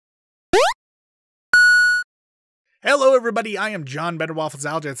Hello everybody, I am John BenderWaffles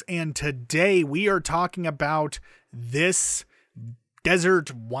Aljets, and today we are talking about this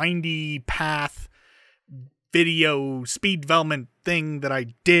desert windy path video speed development thing that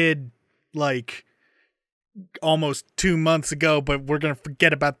I did like almost 2 months ago, but we're going to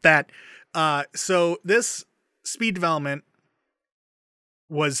forget about that. So this speed development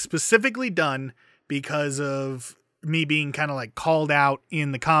was specifically done because of me being kind of like called out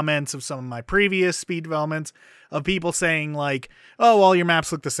in the comments of some of my previous speed developments of people saying like, oh, all your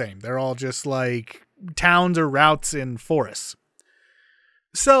maps look the same. They're all just like towns or routes in forests.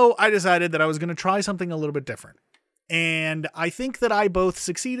 So I decided that I was going to try something a little bit different. And I think that I both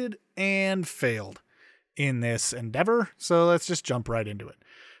succeeded and failed in this endeavor. So let's just jump right into it.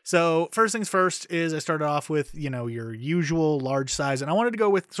 So first things first is I started off with, your usual large size, and I wanted to go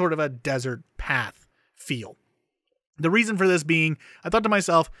with sort of a desert path feel. The reason for this being, I thought to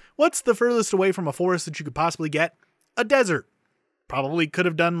myself, what's the furthest away from a forest that you could possibly get? A desert. Probably could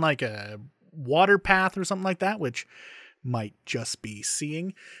have done like a water path or something like that, which might just be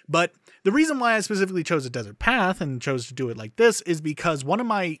seeing. But the reason why I specifically chose a desert path and chose to do it like this is because one of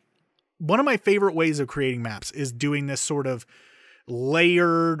my favorite ways of creating maps is doing this sort of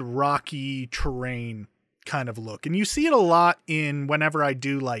layered rocky terrain kind of look. And you see it a lot in whenever I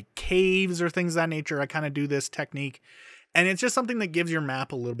do like caves or things of that nature. I kind of do this technique, and it's just something that gives your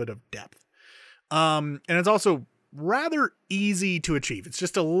map a little bit of depth. And it's also rather easy to achieve. It's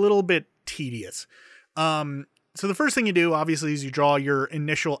just a little bit tedious. So the first thing you do obviously is you draw your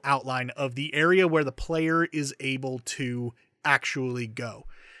initial outline of the area where the player is able to actually go.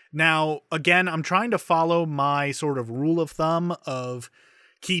 Now, again, I'm trying to follow my sort of rule of thumb of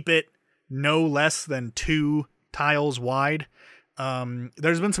keep it no less than 2 tiles wide.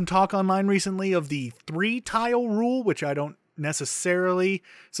 There's been some talk online recently of the 3 tile rule, which I don't necessarily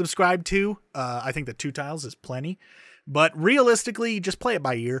subscribe to. I think that 2 tiles is plenty, but realistically, just play it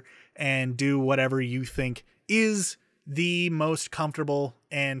by ear and do whatever you think is the most comfortable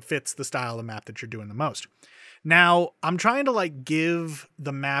and fits the style of the map that you're doing the most. Now, I'm trying to like give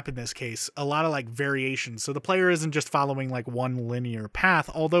the map in this case a lot of like variations. So the player isn't just following like one linear path,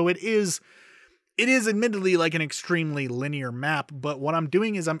 although it is admittedly like an extremely linear map. But what I'm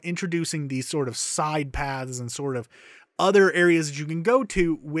doing is I'm introducing these sort of side paths and sort of other areas that you can go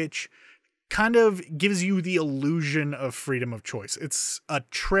to, which kind of gives you the illusion of freedom of choice. It's a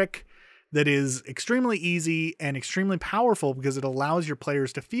trick that is extremely easy and extremely powerful because it allows your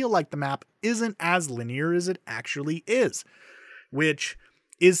players to feel like the map isn't as linear as it actually is, which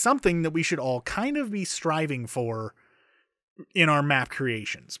is something that we should all kind of be striving for in our map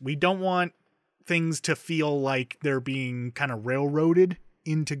creations. We don't want things to feel like they're being kind of railroaded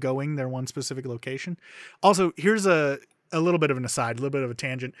into going their one specific location. Also, here's a little bit of an aside, a little bit of a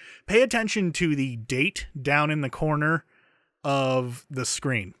tangent. Pay attention to the date down in the corner of the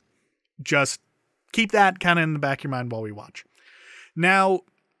screen. Just keep that kind of in the back of your mind while we watch. Now,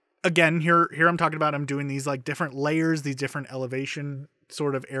 again, here I'm talking about, I'm doing these like different layers, these different elevation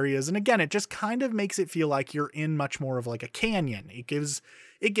sort of areas. And again, it just kind of makes it feel like you're in much more of like a canyon. It gives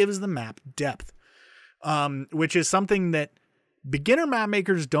the map depth, which is something that beginner map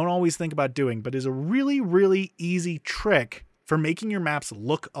makers don't always think about doing, but is a really, really easy trick for making your maps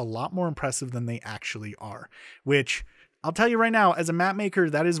look a lot more impressive than they actually are, which I'll tell you right now, as a map maker,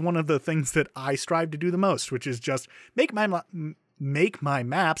 that is one of the things that I strive to do the most, which is just make my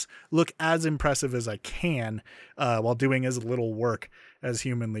maps look as impressive as I can, while doing as little work as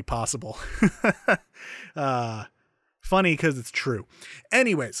humanly possible. Funny because it's true.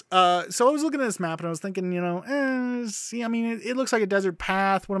 Anyways, so I was looking at this map and I was thinking, it looks like a desert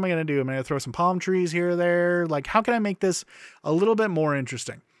path. What am I going to do? Am I going to throw some palm trees here or there? Like, how can I make this a little bit more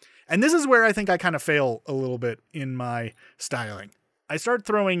interesting? And this is where I think I kind of fail a little bit in my styling. I start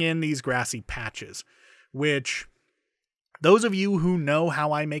throwing in these grassy patches, which those of you who know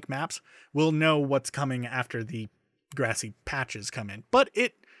how I make maps will know what's coming after the grassy patches come in. But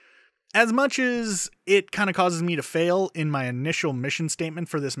as much as it kind of causes me to fail in my initial mission statement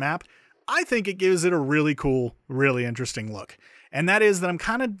for this map, I think it gives it a really cool, really interesting look. And that is that I'm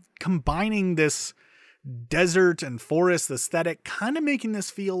kind of combining this desert and forest aesthetic, kind of making this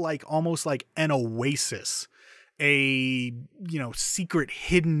feel like almost like an oasis, a secret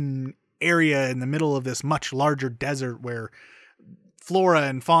hidden area in the middle of this much larger desert where flora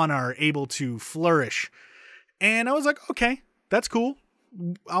and fauna are able to flourish. And I was like, okay, that's cool.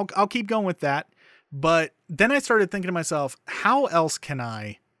 I'll keep going with that. But then I started thinking to myself, how else can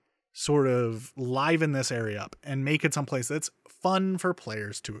I sort of liven this area up and make it someplace that's fun for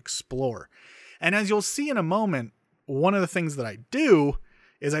players to explore? And as you'll see in a moment, one of the things that I do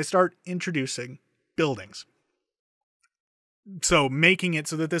is I start introducing buildings. So making it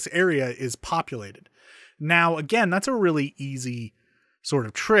so that this area is populated. Now, again, that's a really easy sort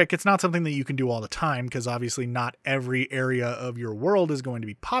of trick. It's not something that you can do all the time because obviously not every area of your world is going to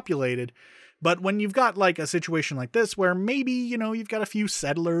be populated. But when you've got like a situation like this where maybe, you've got a few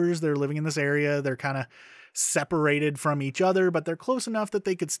settlers, they're living in this area, they're kind of separated from each other, but they're close enough that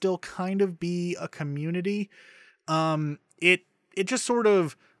they could still kind of be a community. It just sort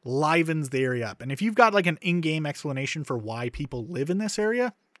of livens the area up. And if you've got like an in-game explanation for why people live in this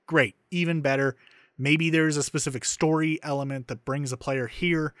area, great, even better. Maybe there's a specific story element that brings the player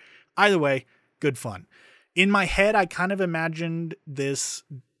here. Either way, good fun. In my head, I kind of imagined this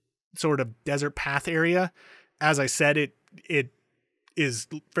sort of desert path area. As I said, it is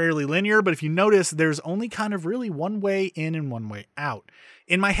fairly linear, but if you notice, there's only kind of really one way in and one way out.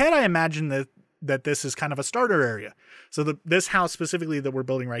 In my head, I imagine that this is kind of a starter area. So this house specifically that we're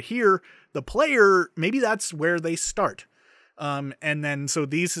building right here, the player, maybe that's where they start. And then, so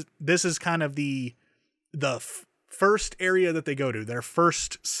this is kind of the first area that they go to, their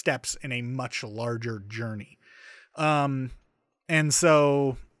first steps in a much larger journey. And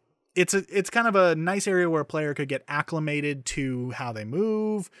so it's kind of a nice area where a player could get acclimated to how they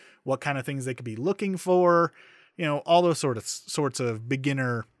move, what kind of things they could be looking for, all those sorts of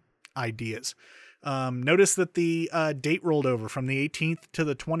beginner ideas. Notice that the date rolled over from the 18th to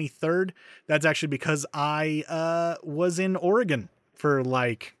the 23rd. That's actually because I was in Oregon for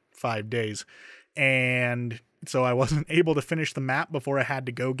like 5 days. And so I wasn't able to finish the map before I had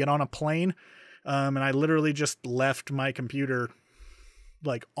to go get on a plane. And I literally just left my computer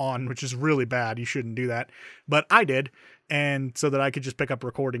like on, which is really bad. You shouldn't do that, but I did. And so that I could just pick up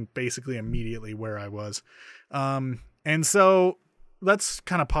recording basically immediately where I was. And so let's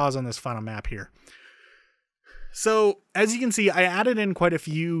kind of pause on this final map here. So as you can see, I added in quite a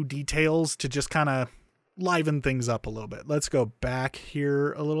few details to just kind of liven things up a little bit. Let's go back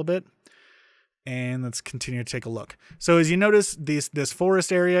here a little bit. And let's continue to take a look. So as you notice, this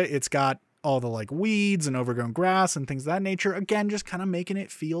forest area, it's got all the like weeds and overgrown grass and things of that nature. Again, just kind of making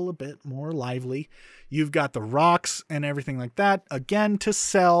it feel a bit more lively. You've got the rocks and everything like that. Again, to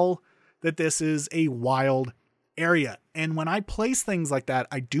sell that this is a wild area. And when I place things like that,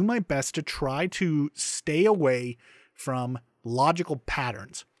 I do my best to try to stay away from logical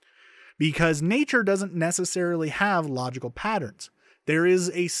patterns, because nature doesn't necessarily have logical patterns. There is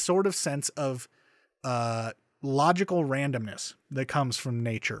a sort of sense of logical randomness that comes from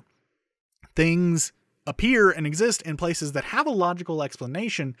nature. Things appear and exist in places that have a logical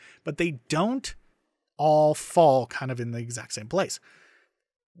explanation, but they don't all fall kind of in the exact same place.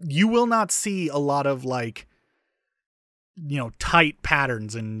 You will not see a lot of like, tight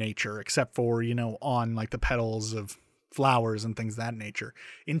patterns in nature, except for, on like the petals of flowers and things of that nature.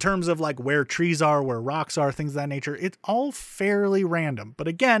 In terms of like where trees are, where rocks are, things of that nature, it's all fairly random. But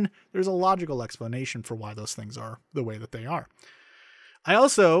again, there's a logical explanation for why those things are the way that they are. I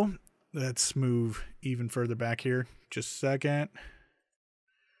also, let's move even further back here. Just a second.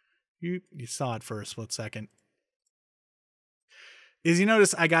 You saw it for a split second. As you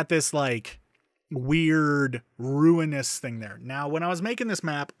notice, I got this like weird ruinous thing there. Now, when I was making this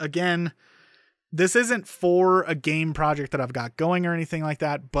map, again, this isn't for a game project that I've got going or anything like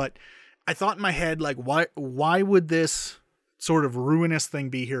that, but I thought in my head, like, why would this sort of ruinous thing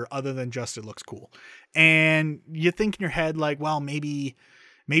be here other than just it looks cool? And you think in your head, like, well, maybe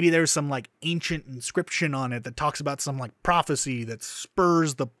there's some like ancient inscription on it that talks about some like prophecy that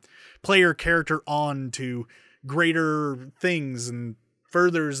spurs the player character on to greater things and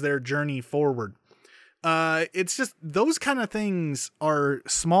furthers their journey forward. It's just those kind of things are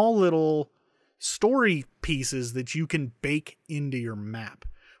small little story pieces that you can bake into your map.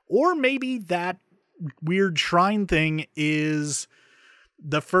 Or maybe that weird shrine thing is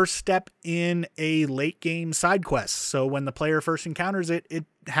the first step in a late game side quest. So when the player first encounters it, it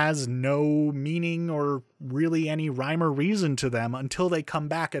has no meaning or really any rhyme or reason to them until they come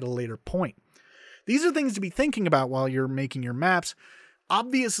back at a later point. These are things to be thinking about while you're making your maps.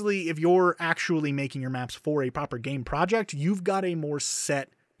 Obviously, if you're actually making your maps for a proper game project, you've got a more set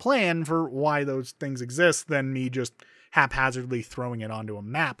plan for why those things exist than me just haphazardly throwing it onto a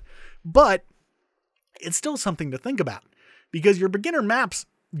map. But it's still something to think about, because your beginner maps,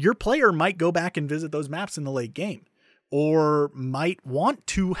 your player might go back and visit those maps in the late game, or might want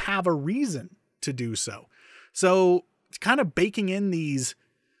to have a reason to do so. So kind of baking in these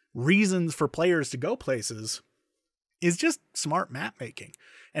reasons for players to go places is just smart map making.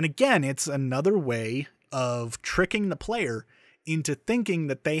 And again, it's another way of tricking the player into thinking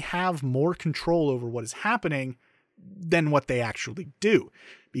that they have more control over what is happening than what they actually do.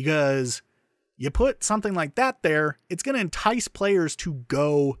 Because You put something like that there, it's going to entice players to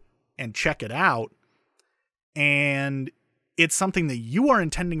go and check it out. And it's something that you are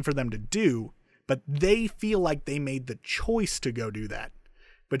intending for them to do, but they feel like they made the choice to go do that.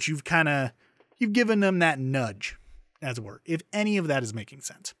 But you've given them that nudge, as it were, if any of that is making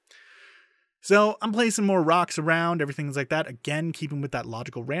sense. So I'm placing more rocks around, everything's like that. Again, keeping with that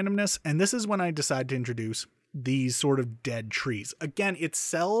logical randomness. And this is when I decide to introduce these sort of dead trees. Again, it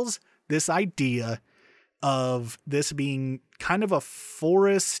sells this idea of this being kind of a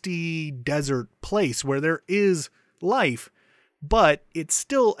foresty desert place where there is life, but it's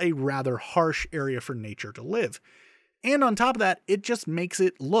still a rather harsh area for nature to live. And on top of that, it just makes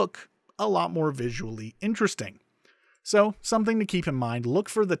it look a lot more visually interesting. So something to keep in mind, look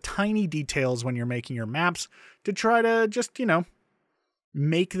for the tiny details when you're making your maps to try to just,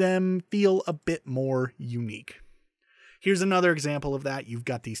 make them feel a bit more unique. Here's another example of that. You've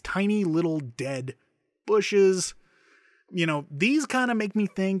got these tiny little dead bushes. These kind of make me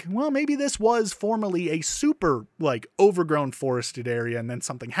think, well, maybe this was formerly a super overgrown forested area and then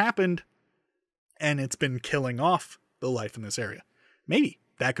something happened and it's been killing off the life in this area. Maybe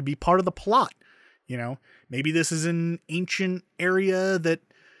that could be part of the plot. Maybe this is an ancient area that,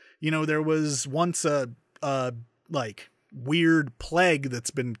 there was once a weird plague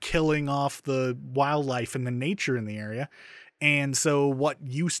that's been killing off the wildlife and the nature in the area. And so what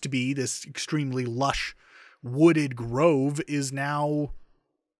used to be this extremely lush wooded grove is now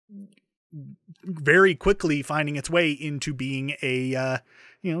very quickly finding its way into being a,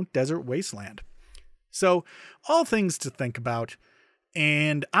 desert wasteland. So all things to think about.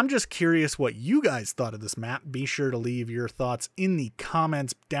 And I'm just curious what you guys thought of this map. Be sure to leave your thoughts in the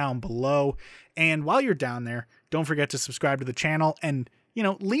comments down below. And while you're down there, don't forget to subscribe to the channel and,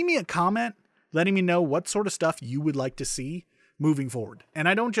 leave me a comment letting me know what sort of stuff you would like to see moving forward. And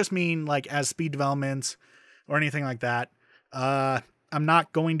I don't just mean as speed developments or anything like that. I'm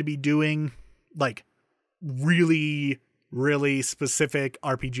not going to be doing really specific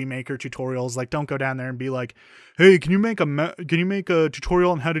RPG Maker tutorials. Don't go down there and be like, hey, can you make a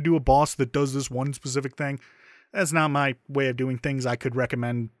tutorial on how to do a boss that does this one specific thing? That's not my way of doing things. I could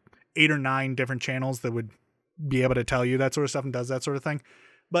recommend 8 or 9 different channels that would be able to tell you that sort of stuff and does that sort of thing.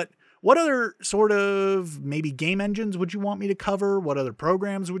 But what other sort of maybe game engines would you want me to cover? What other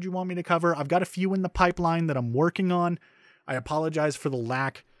programs would you want me to cover? I've got a few in the pipeline that I'm working on. I apologize for the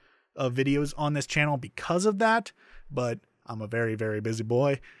lack of videos on this channel because of that, but I'm a very, very busy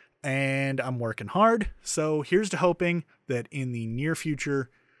boy and I'm working hard. So here's to hoping that in the near future,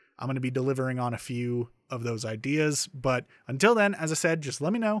 I'm going to be delivering on a few of those ideas. But until then, as I said, just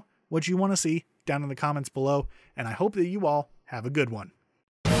let me know what you want to see down in the comments below. And I hope that you all have a good one.